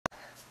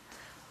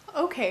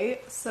Okay,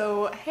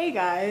 so hey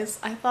guys,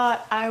 I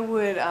thought I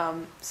would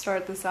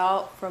start this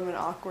out from an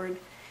awkward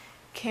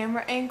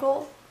camera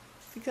angle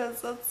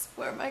because that's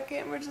where my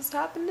camera just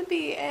happened to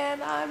be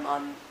and I'm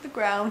on the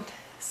ground,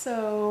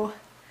 so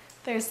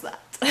there's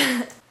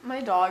that.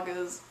 My dog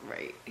is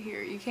right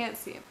here, you can't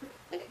see him.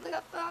 Look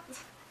up, come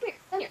here,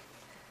 come here,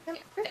 come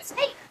here.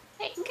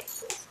 Hey, okay.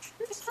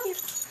 Come here.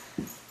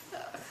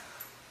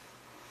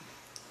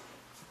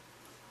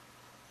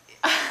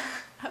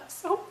 I'm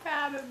so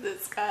bad at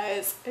this,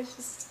 guys. It's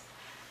just...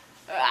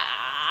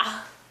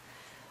 Oh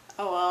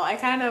well, I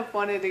kind of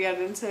wanted to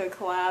get into a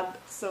collab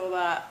so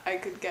that I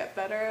could get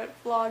better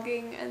at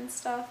vlogging and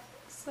stuff.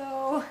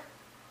 So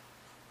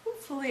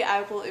hopefully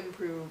I will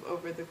improve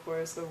over the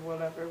course of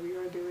whatever we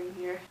are doing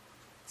here.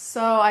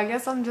 So I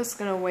guess I'm just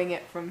gonna wing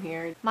it from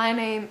here. My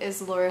name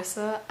is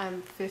Larissa.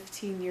 I'm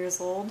 15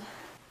 years old.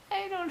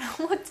 I don't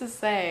know what to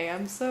say.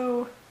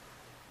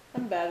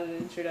 I'm bad at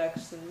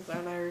introductions,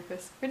 aren't I,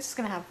 Rufus? We're just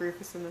gonna have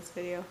Rufus in this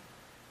video.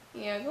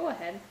 Yeah, go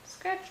ahead.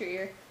 Scratch your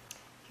ear.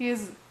 He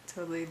is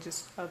totally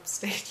just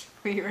upstage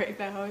me right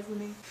now, isn't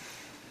he?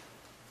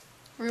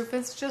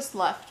 Rufus just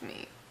left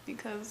me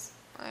because,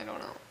 I don't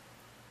know.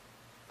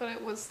 But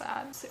it was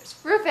sad.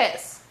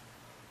 Rufus!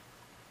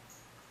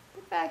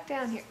 Get back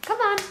down here. Come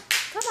on!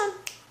 Come on!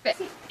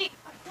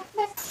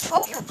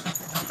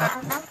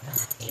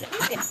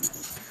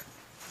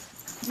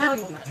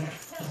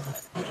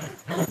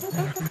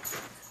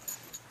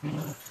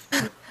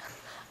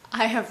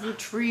 I have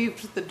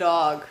retrieved the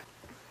dog.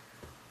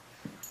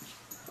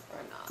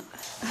 Or not.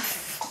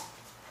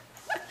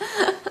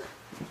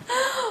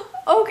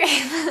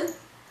 Okay then.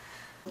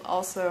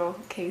 Also,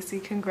 Casey,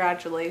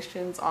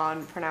 congratulations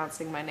on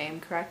pronouncing my name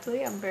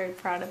correctly. I'm very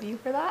proud of you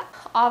for that.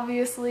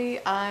 Obviously,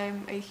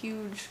 I'm a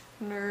huge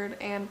nerd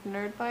and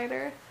nerd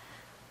fighter.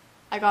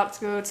 I got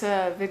to go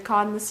to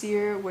VidCon this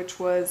year, which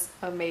was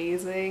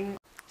amazing.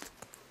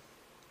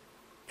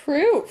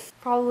 Proof!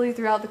 Probably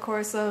throughout the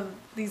course of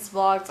these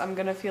vlogs, I'm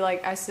gonna feel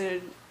like I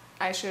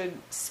should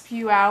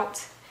spew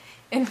out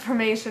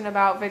information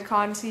about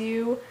VidCon to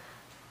you,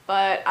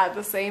 but at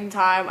the same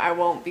time I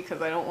won't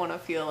because I don't want to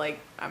feel like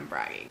I'm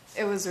bragging.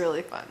 It was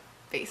really fun,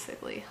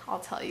 basically. I'll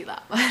tell you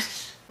that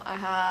much. I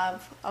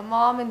have a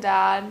mom and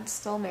dad,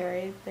 still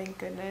married, thank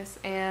goodness,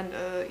 and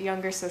a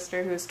younger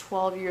sister who's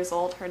 12 years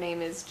old. Her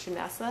name is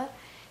Janessa,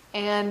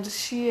 and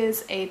she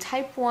is a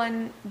type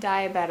 1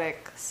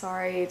 diabetic.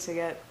 Sorry to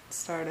get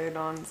started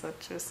on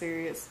such a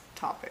serious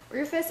topic.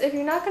 Rufus, if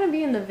you're not going to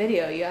be in the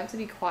video, you have to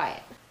be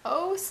quiet.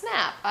 Oh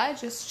snap, I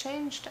just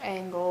changed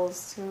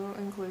angles to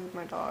include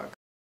my dog.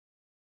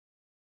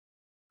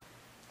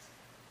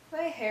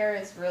 My hair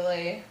is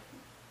really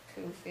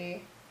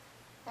poofy.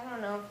 I don't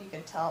know if you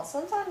can tell.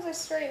 Sometimes I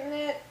straighten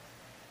it,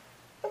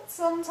 but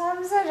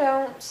sometimes I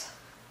don't.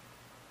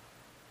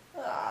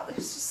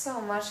 There's just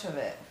so much of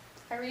it.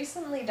 I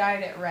recently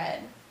dyed it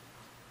red.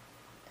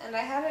 And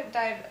I had it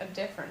dyed a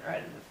different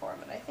red before,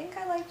 but I think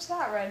I liked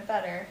that red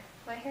better.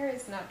 My hair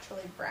is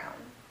naturally brown.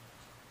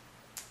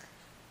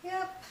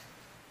 Yep.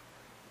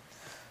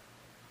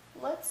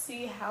 Let's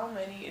see how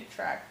many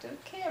attractive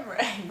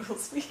camera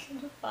angles we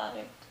can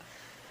find.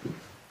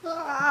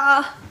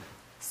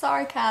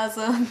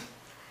 Sarcasm.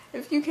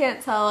 If you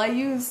can't tell, I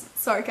use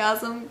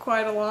sarcasm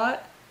quite a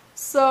lot,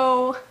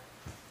 so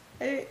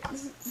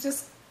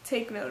just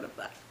take note of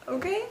that,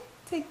 okay?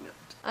 Take note.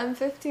 I'm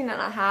 15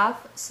 and a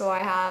half, so I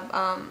have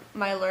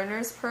my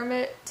learner's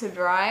permit to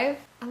drive.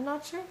 I'm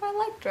not sure if I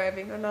like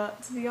driving or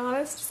not, to be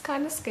honest. It's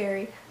kind of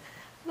scary.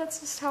 That's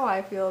just how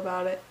I feel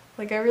about it.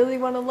 Like, I really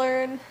want to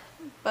learn,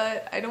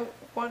 but I don't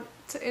want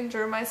to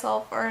injure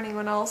myself or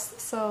anyone else,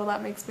 so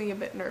that makes me a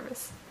bit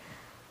nervous.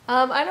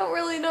 I don't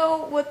really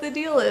know what the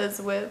deal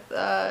is with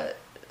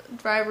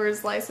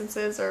driver's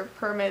licenses or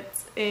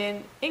permits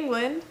in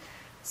England.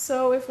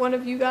 So if one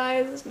of you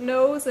guys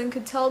knows and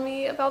could tell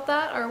me about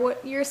that or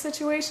what your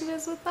situation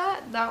is with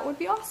that, that would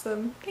be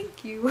awesome.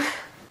 Thank you.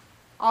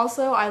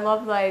 Also, I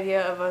love the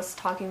idea of us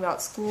talking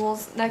about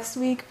schools next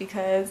week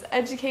because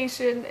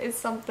education is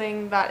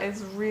something that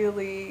is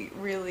really,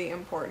 really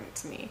important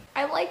to me.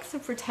 I like to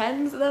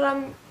pretend that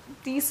I'm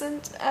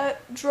decent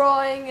at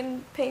drawing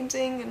and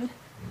painting and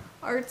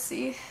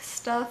artsy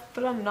stuff,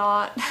 but I'm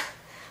not.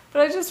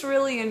 But I just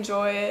really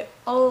enjoy it.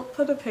 I'll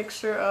put a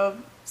picture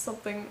of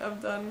something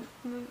I've done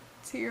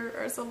here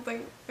or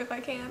something if I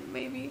can,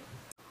 maybe.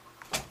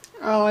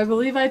 Oh, I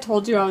believe I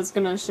told you I was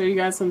gonna show you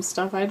guys some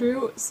stuff I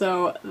drew.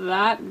 So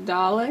that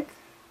Dalek,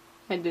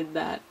 I did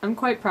that. I'm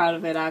quite proud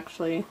of it,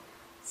 actually.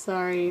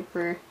 Sorry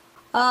for...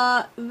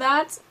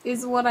 that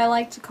is what I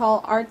like to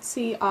call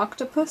artsy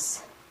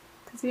octopus,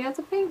 because he has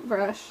a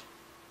paintbrush.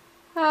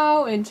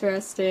 How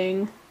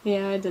interesting.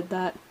 Yeah, I did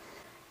that.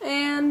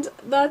 And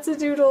that's a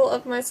doodle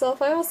of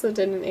myself I also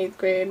did in 8th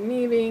grade,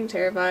 me being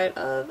terrified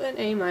of an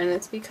A-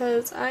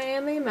 because I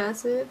am a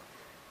massive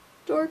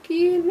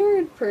dorky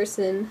nerd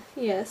person,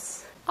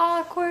 yes.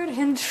 Awkward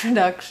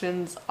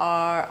introductions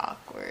are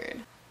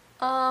awkward.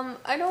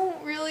 I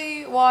don't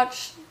really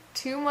watch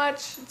too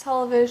much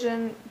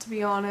television, to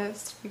be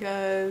honest,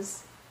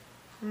 because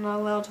I'm not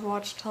allowed to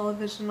watch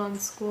television on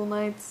school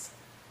nights.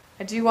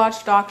 I do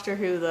watch Doctor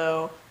Who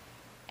though,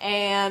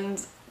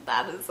 and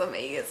that is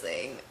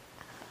amazing.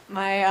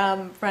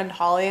 My friend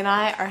Holly and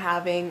I are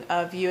having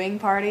a viewing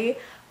party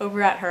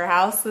over at her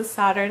house this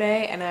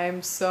Saturday, and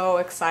I'm so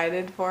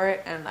excited for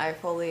it, and I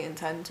fully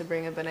intend to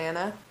bring a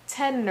banana.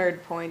 10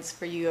 nerd points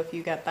for you if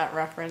you get that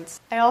reference.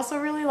 I also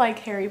really like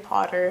Harry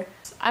Potter.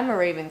 I'm a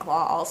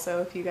Ravenclaw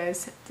also, if you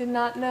guys did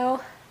not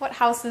know. What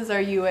houses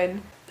are you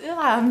in? Yeah,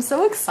 I'm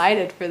so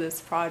excited for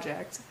this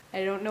project.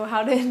 I don't know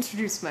how to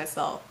introduce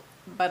myself,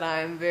 but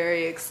I'm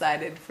very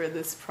excited for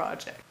this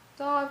project.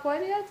 Dog, why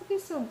do you have to be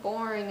so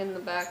boring in the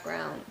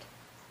background?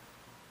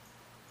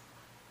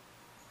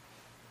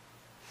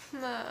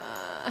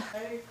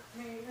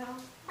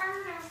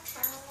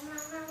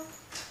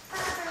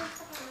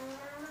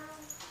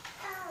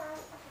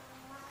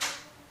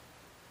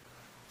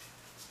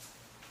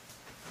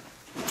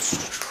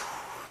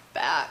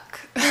 Back.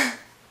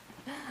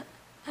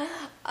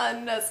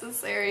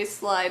 Unnecessary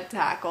slide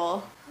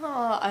tackle.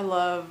 Oh, I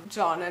love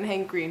John and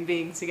Hank Green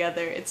being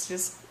together. It's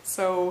just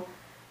so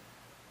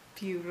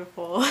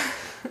beautiful.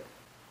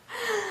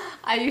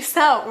 I use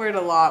that word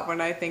a lot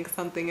when I think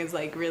something is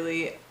like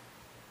really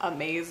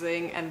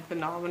amazing and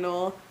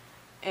phenomenal,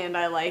 and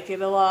I like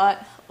it a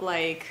lot.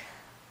 Like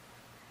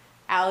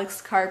Alex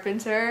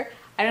Carpenter.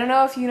 I don't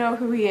know if you know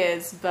who he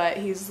is, but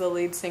he's the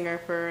lead singer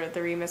for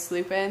the Remus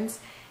Lupins,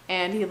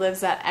 and he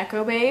lives at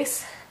Echo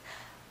Base,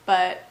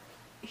 but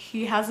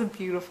he has a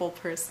beautiful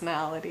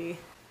personality.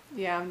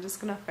 Yeah, I'm just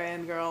gonna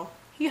fangirl.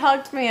 He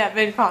hugged me at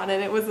VidCon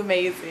and it was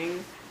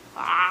amazing.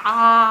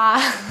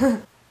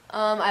 Ah!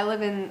 I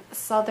live in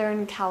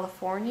Southern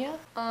California.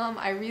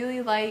 I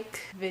really like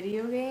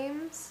video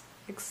games,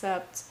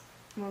 except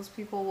most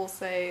people will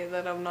say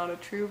that I'm not a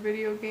true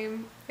video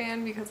game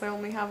fan because I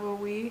only have a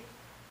Wii.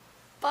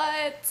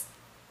 But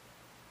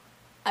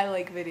I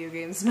like video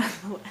games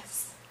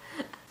nonetheless.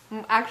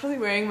 I'm actually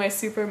wearing my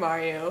Super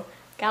Mario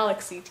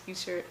Galaxy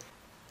t-shirt.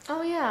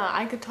 Oh yeah,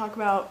 I could talk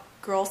about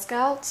Girl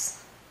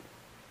Scouts.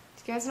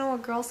 Do you guys know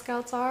what Girl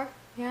Scouts are?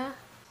 Yeah?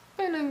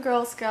 Been in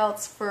Girl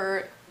Scouts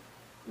for,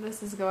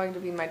 this is going to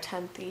be my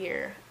 10th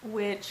year,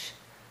 which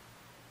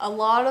a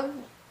lot of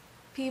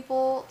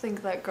people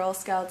think that Girl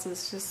Scouts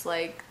is just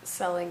like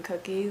selling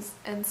cookies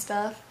and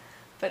stuff,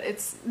 but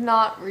it's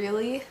not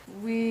really.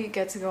 We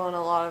get to go on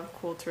a lot of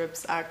cool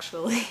trips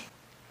actually.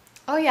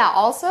 Oh yeah,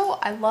 also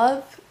I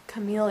love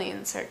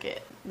Chameleon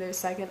Circuit. Their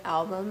second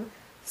album,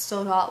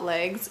 Still Got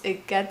Legs.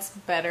 It gets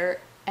better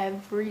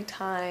every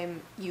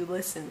time you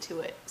listen to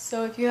it.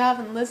 So if you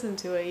haven't listened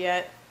to it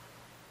yet,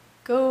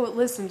 go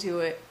listen to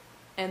it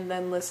and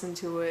then listen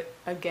to it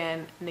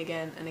again and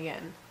again and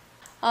again.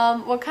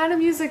 What kind of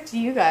music do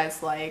you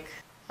guys like?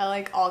 I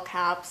like all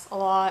caps a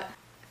lot.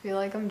 I feel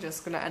like I'm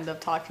just gonna end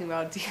up talking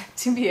about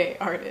TBA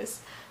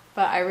artists,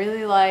 but I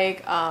really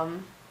like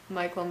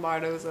Mike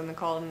Lombardo's and the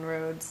Calden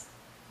Rhodes,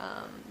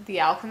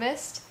 The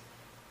Alchemist.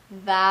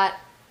 That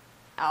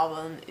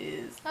album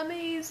is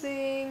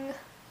amazing.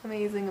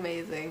 Amazing,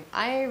 amazing.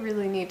 I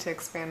really need to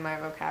expand my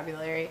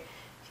vocabulary.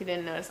 If you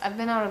didn't notice, I've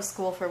been out of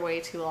school for way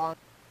too long.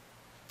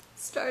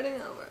 Starting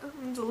over.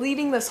 I'm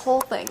deleting this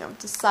whole thing. I've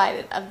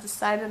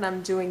decided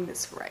I'm doing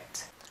this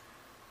right.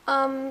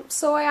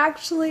 So I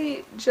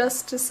actually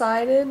just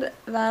decided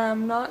that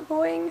I'm not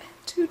going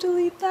to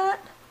delete that,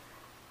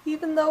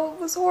 even though it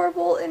was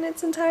horrible in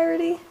its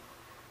entirety.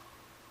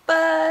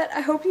 But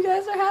I hope you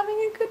guys are having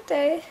a good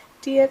day.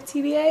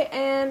 DFTBA,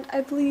 and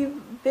I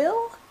believe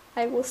Bill,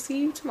 I will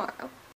see you tomorrow.